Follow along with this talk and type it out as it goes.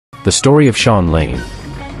The story of Shawn Lane.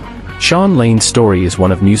 Shawn Lane's story is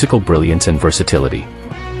one of musical brilliance and versatility.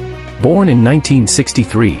 Born in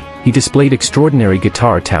 1963, he displayed extraordinary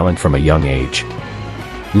guitar talent from a young age.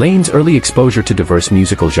 Lane's early exposure to diverse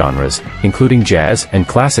musical genres, including jazz and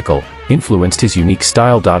classical, influenced his unique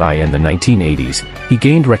style. In the 1980s, he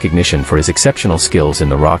gained recognition for his exceptional skills in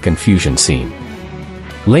the rock and fusion scene.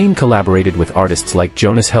 Lane collaborated with artists like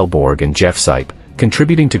Jonas Hellborg and Jeff Sipe,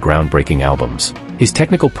 contributing to groundbreaking albums. His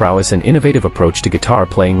technical prowess and innovative approach to guitar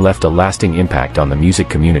playing left a lasting impact on the music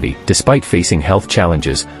community. Despite facing health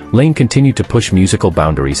challenges, Lane continued to push musical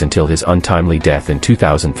boundaries until his untimely death in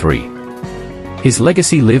 2003. His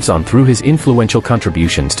legacy lives on through his influential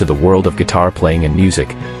contributions to the world of guitar playing and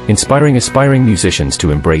music, inspiring aspiring musicians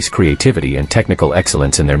to embrace creativity and technical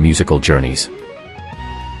excellence in their musical journeys.